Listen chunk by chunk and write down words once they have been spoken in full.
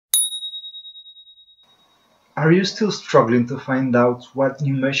Are you still struggling to find out what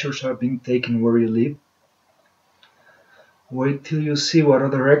new measures are being taken where you live? Wait till you see what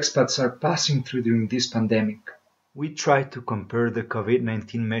other expats are passing through during this pandemic. We try to compare the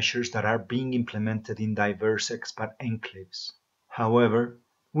COVID-19 measures that are being implemented in diverse expat enclaves. However,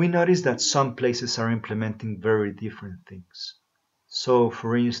 we notice that some places are implementing very different things. So,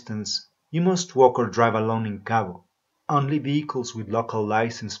 for instance, you must walk or drive alone in Cabo. Only vehicles with local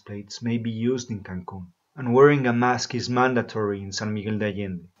license plates may be used in Cancun, and wearing a mask is mandatory in San Miguel de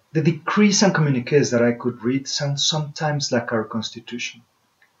Allende. The decrees and communiques that I could read sound sometimes like our constitution.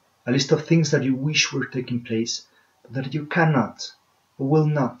 A list of things that you wish were taking place, but that you cannot, or will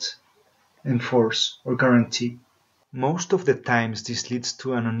not, enforce or guarantee. Most of the times this leads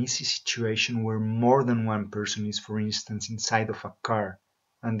to an uneasy situation where more than one person is, for instance, inside of a car,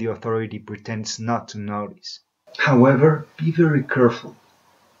 and the authority pretends not to notice. However, be very careful.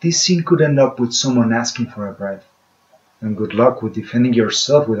 This scene could end up with someone asking for a bribe. And good luck with defending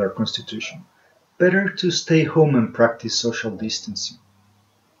yourself with our constitution. Better to stay home and practice social distancing.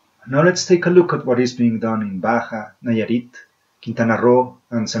 Now let's take a look at what is being done in Baja, Nayarit, Quintana Roo,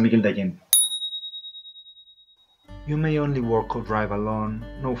 and San Miguel de Allende. You may only walk or drive alone,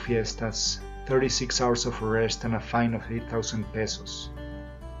 no fiestas, 36 hours of arrest and a fine of 8,000 pesos.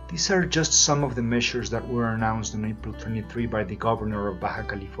 These are just some of the measures that were announced on April 23 by the governor of Baja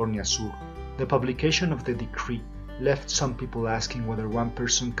California Sur. The publication of the decree left some people asking whether one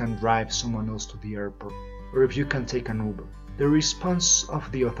person can drive someone else to the airport, or if you can take an Uber. The response of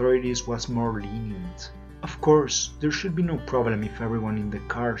the authorities was more lenient. Of course, there should be no problem if everyone in the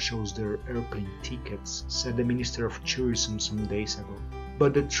car shows their airplane tickets, said the Minister of Tourism some days ago.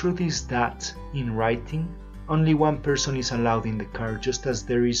 But the truth is that, in writing, only one person is allowed in the car, just as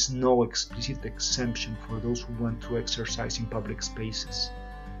there is no explicit exemption for those who want to exercise in public spaces.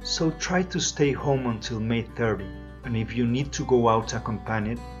 So try to stay home until May 30. And if you need to go out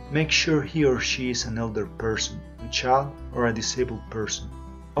accompanied, make sure he or she is an elder person, a child, or a disabled person.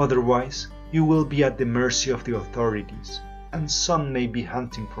 Otherwise, you will be at the mercy of the authorities, and some may be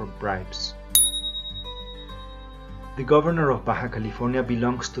hunting for bribes. The governor of Baja California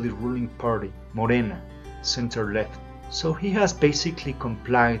belongs to the ruling party, Morena, center-left, so he has basically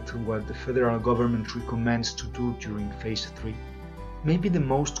complied to what the federal government recommends to do during Phase 3. Maybe the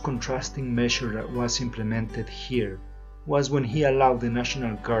most contrasting measure that was implemented here was when he allowed the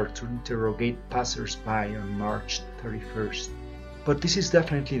National Guard to interrogate passers-by on March 31st. But this is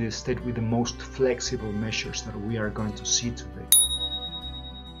definitely the state with the most flexible measures that we are going to see today.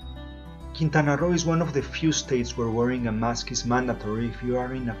 Quintana Roo is one of the few states where wearing a mask is mandatory if you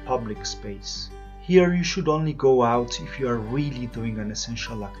are in a public space. Here you should only go out if you are really doing an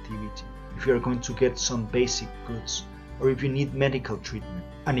essential activity, if you are going to get some basic goods, or if you need medical treatment.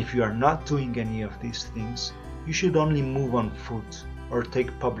 And if you are not doing any of these things, you should only move on foot or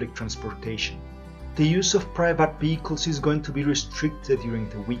take public transportation. The use of private vehicles is going to be restricted during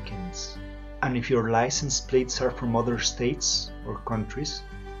the weekends. And if your license plates are from other states or countries,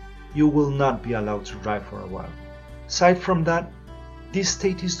 you will not be allowed to drive for a while. Aside from that, this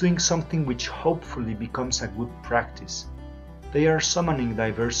state is doing something which hopefully becomes a good practice. They are summoning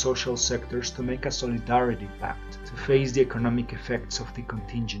diverse social sectors to make a solidarity pact to face the economic effects of the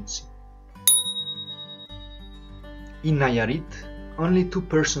contingency. In Nayarit, only 2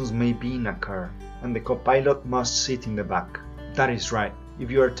 persons may be in a car, and the co-pilot must sit in the back. That is right,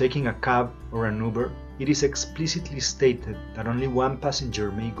 if you are taking a cab or an Uber, it is explicitly stated that only one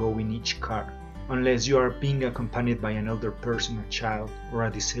passenger may go in each car, unless you are being accompanied by an elder person, a child, or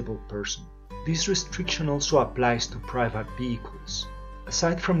a disabled person. This restriction also applies to private vehicles.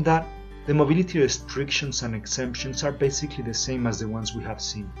 Aside from that, the mobility restrictions and exemptions are basically the same as the ones we have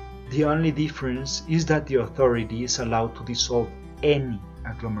seen. The only difference is that the authority is allowed to dissolve any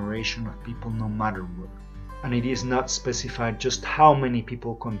agglomeration of people no matter what, and it is not specified just how many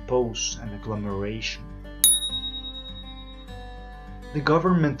people compose an agglomeration. The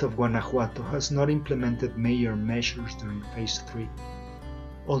government of Guanajuato has not implemented major measures during Phase 3.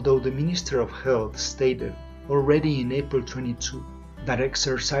 Although the Minister of Health stated already in April 22 that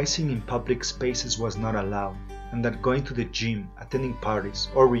exercising in public spaces was not allowed and that going to the gym, attending parties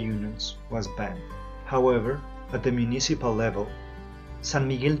or reunions was banned. However, at the municipal level, San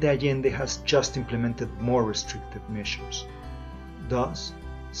Miguel de Allende has just implemented more restrictive measures. Thus,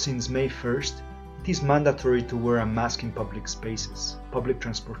 since May 1st, it is mandatory to wear a mask in public spaces, public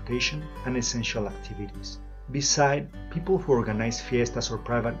transportation, and essential activities. Besides, people who organize fiestas or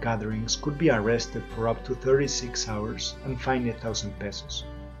private gatherings could be arrested for up to 36 hours and fined 8,000 pesos.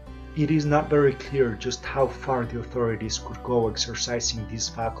 It is not very clear just how far the authorities could go exercising these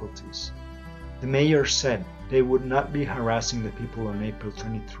faculties. The mayor said they would not be harassing the people on April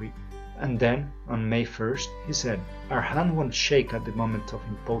 23. And then, on May 1st, he said, "Our hand won't shake at the moment of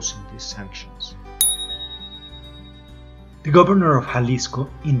imposing these sanctions." The governor of Jalisco,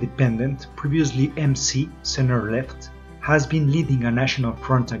 independent, previously MC, center-left, has been leading a national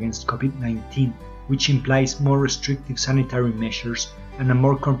front against COVID-19, which implies more restrictive sanitary measures and a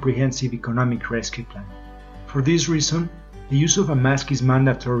more comprehensive economic rescue plan. For this reason, the use of a mask is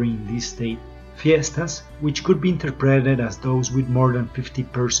mandatory in this state. Fiestas, which could be interpreted as those with more than 50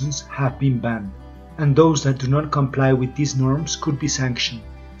 persons, have been banned, and those that do not comply with these norms could be sanctioned.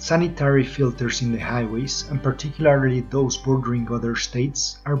 Sanitary filters in the highways, and particularly those bordering other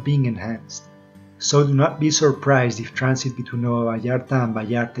states, are being enhanced. So do not be surprised if transit between Nueva Vallarta and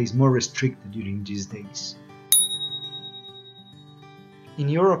Vallarta is more restricted during these days. In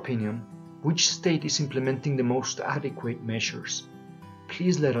your opinion, which state is implementing the most adequate measures?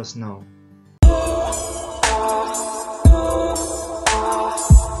 Please let us know.